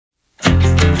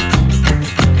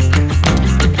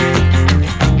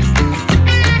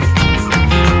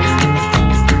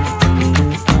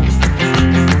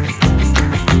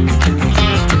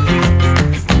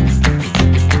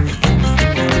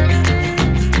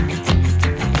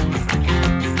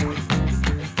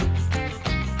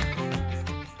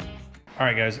All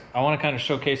right, guys, I want to kind of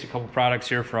showcase a couple products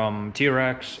here from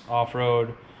Teryx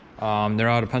Off-Road. They're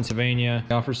out of Pennsylvania.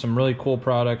 They offer some really cool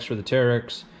products for the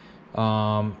Teryx,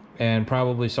 and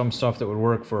probably some stuff that would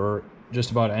work for just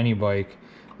about any bike,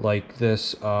 like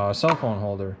this cell phone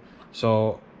holder.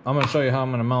 So I'm going to show you how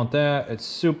I'm going to mount that. It's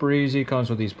super easy. It comes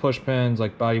with these push pins,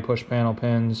 like body push panel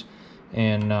pins,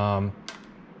 and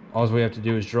all we have to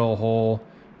do is drill a hole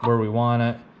where we want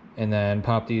it and then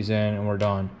pop these in and we're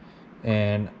done.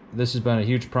 And this has been a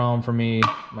huge problem for me.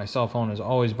 My cell phone is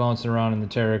always bouncing around in the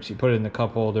Teryx. You put it in the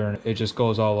cup holder and it just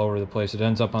goes all over the place. It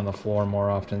ends up on the floor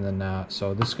more often than not.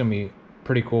 So this is going to be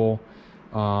pretty cool.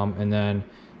 And then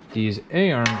these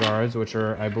A-arm guards, which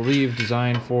are, I believe,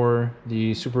 designed for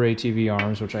the Super ATV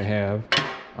arms, which I have.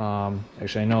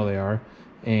 Actually, I know they are.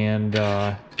 And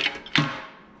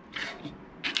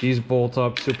these bolt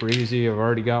up super easy. I've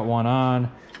already got one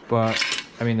on, but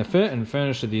I mean, the fit and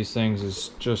finish of these things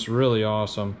is just really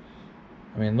awesome.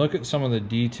 I mean, look at some of the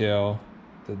detail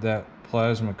that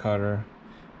plasma cutter.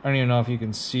 I don't even know if you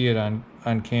can see it on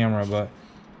camera, but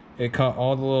it cut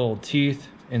all the little teeth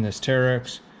in this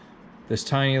Teryx, this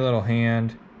tiny little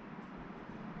hand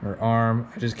or arm.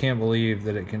 I just can't believe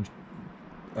that it can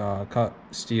cut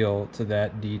steel to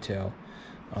that detail.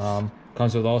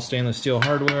 Comes with all stainless steel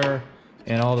hardware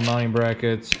and all the mounting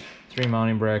brackets, 3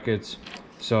 mounting brackets.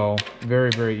 So very,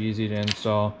 very easy to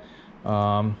install.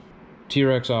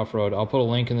 Teryx Off-Road. I'll put a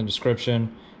link in the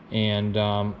description. And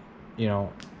you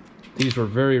know, these were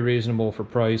very reasonable for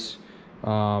price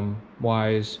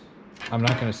wise. I'm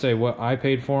not going to say what I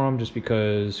paid for them, just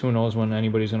because who knows when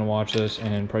anybody's going to watch this,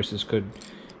 and prices could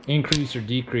increase or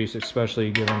decrease,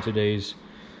 especially given today's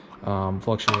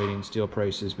fluctuating steel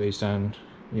prices based on,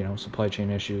 you know, supply chain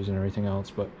issues and everything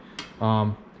else. But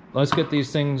let's get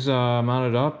these things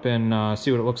mounted up and see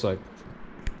what it looks like.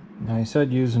 Now, I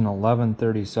said use an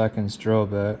 11/32 drill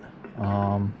bit.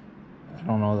 I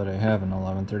don't know that I have an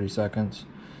 11/32,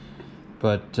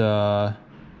 but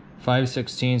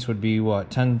 5/16 would be what,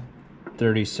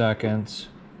 10/32.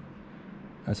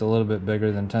 That's a little bit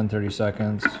bigger than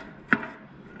 10/32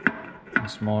 and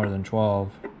smaller than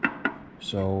 12.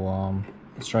 So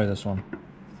let's try this one.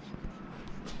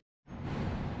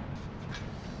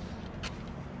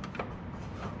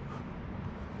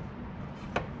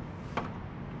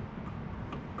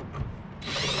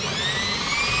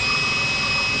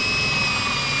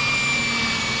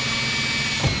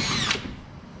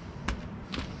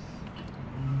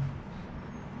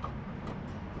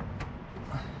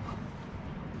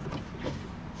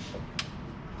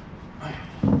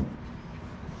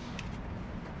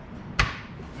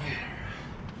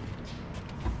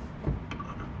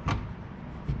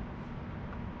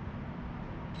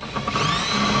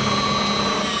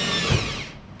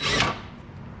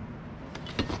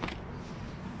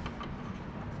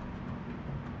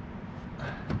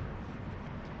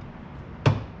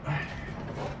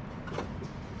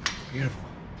 Beautiful.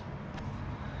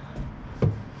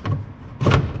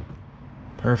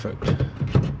 Perfect.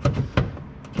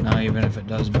 Now even if it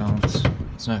does bounce,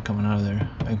 it's not coming out of there.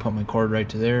 I can put my cord right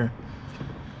to there,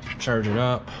 charge it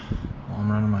up while I'm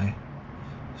running my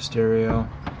stereo.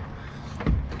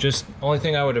 Just only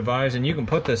thing I would advise, and you can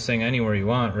put this thing anywhere you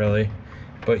want really,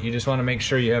 but you just want to make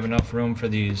sure you have enough room for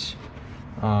these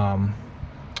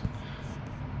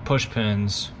push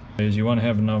pins. You want to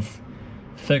have enough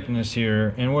thickness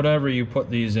here, and whatever you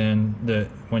put these in, that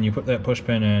when you put that push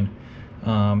pin in,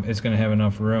 it's going to have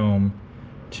enough room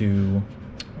to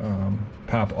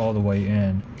pop all the way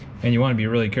in. And you want to be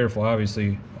really careful,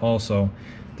 obviously, also,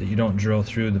 that you don't drill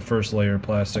through the first layer of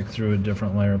plastic through a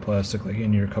different layer of plastic, like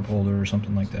into your cup holder or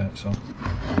something like that. So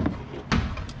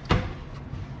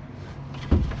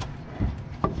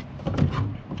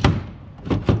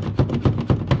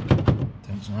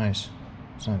that's nice.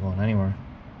 It's not going anywhere.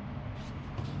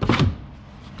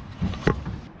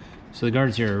 So the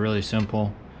guards here are really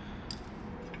simple.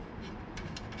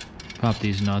 Pop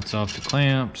these nuts off the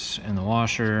clamps and the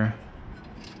washer.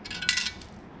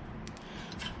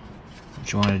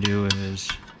 What you want to do is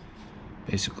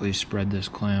basically spread this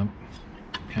clamp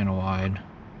kind of wide.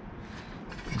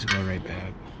 Let's go right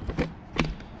back.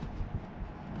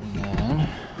 And then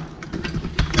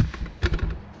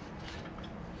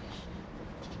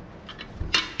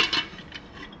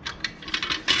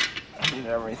get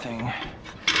everything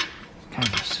kind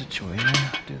of situated.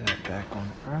 Do that back one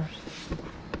first.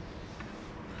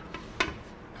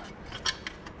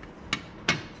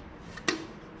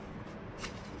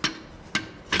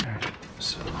 Alright,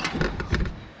 so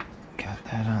got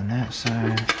that on that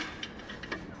side.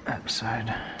 That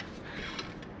side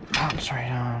pops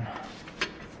right on.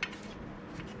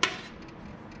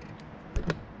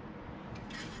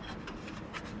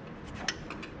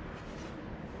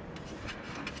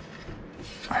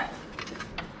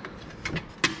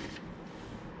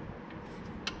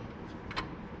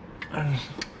 And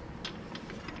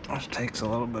this takes a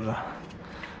little bit of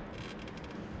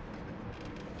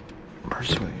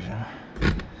persuasion,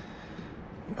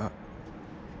 but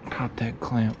pop that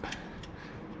clamp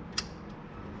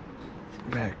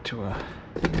back to a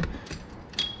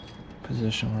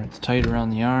position where it's tight around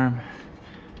the arm,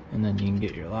 and then you can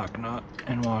get your lock nut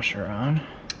and washer on.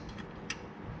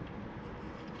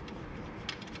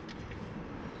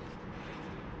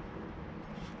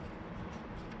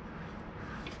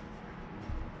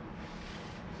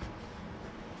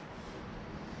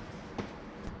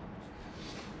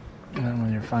 And then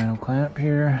with your final clamp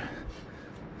here,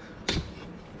 go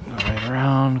right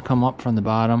around, come up from the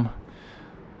bottom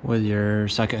with your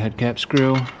second head cap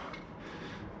screw.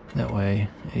 That way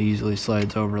it easily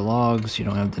slides over logs. You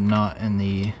don't have the nut and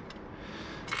the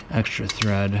extra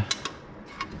thread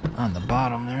on the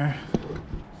bottom there.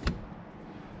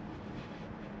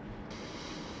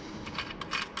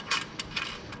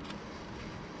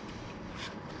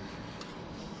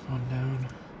 One down.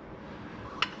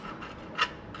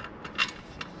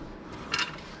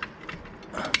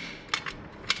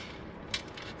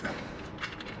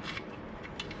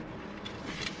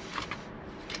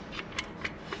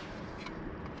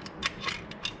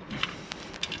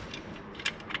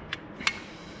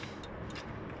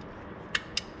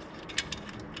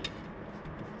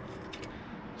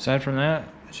 Aside from that,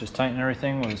 it's just tighten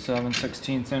everything with a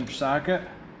 7/16 inch socket.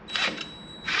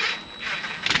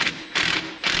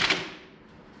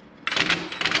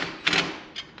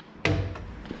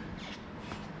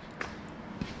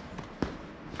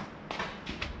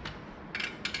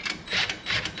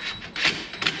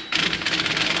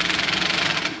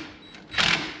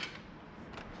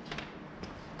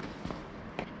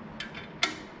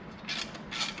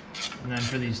 And then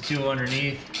for these two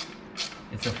underneath,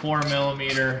 it's a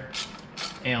 4mm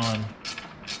Allen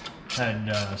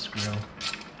head screw,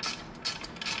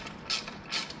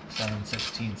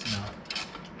 7/16 nut.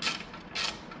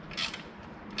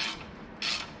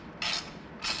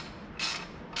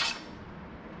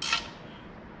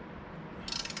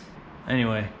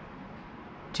 Anyway,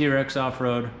 Teryx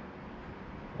Off-Road,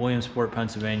 Williamsport,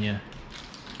 Pennsylvania.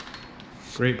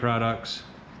 Great products,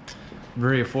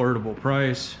 very affordable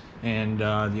price, and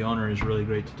the owner is really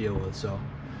great to deal with. So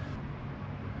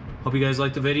hope you guys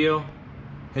liked the video.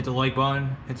 Hit the like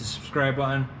button, hit the subscribe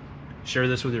button, share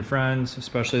this with your friends,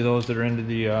 especially those that are into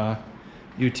the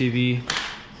UTV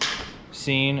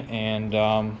scene, and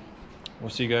we'll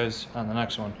see you guys on the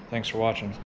next one. Thanks for watching.